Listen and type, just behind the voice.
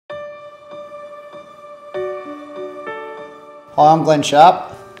Hi, I'm Glenn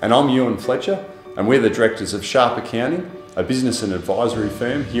Sharp. And I'm Ewan Fletcher, and we're the directors of Sharp Accounting, a business and advisory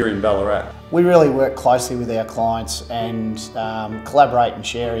firm here in Ballarat. We really work closely with our clients and collaborate and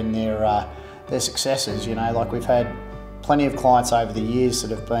share in their successes. You know, like we've had plenty of clients over the years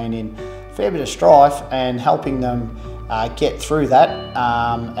that have been in a fair bit of strife, and helping them get through that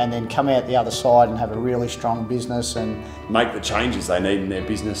and then come out the other side and have a really strong business and make the changes they need in their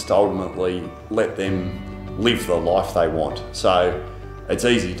business to ultimately let them live the life they want. So it's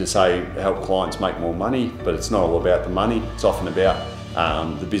easy to say help clients make more money, but it's not all about the money. It's often about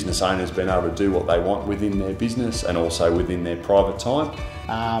the business owners being able to do what they want within their business and also within their private time.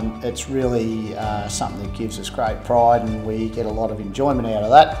 It's really something that gives us great pride, and we get a lot of enjoyment out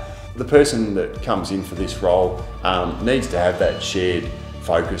of that. The person that comes in for this role needs to have that shared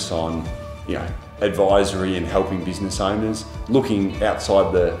focus on, you know, advisory and helping business owners, looking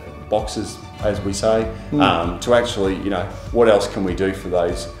outside the boxes, as we say, to actually, you know, what else can we do for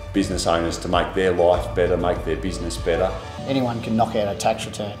those business owners to make their life better, make their business better. Anyone can knock out a tax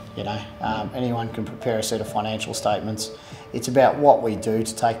return, you know, anyone can prepare a set of financial statements. It's about what we do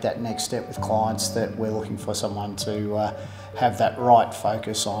to take that next step with clients, that we're looking for someone to have that right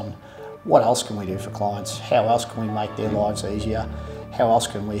focus on what else can we do for clients, how else can we make their lives easier, how else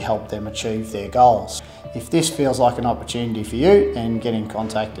can we help them achieve their goals. If this feels like an opportunity for you, then get in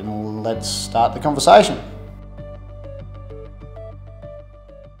contact and let's start the conversation.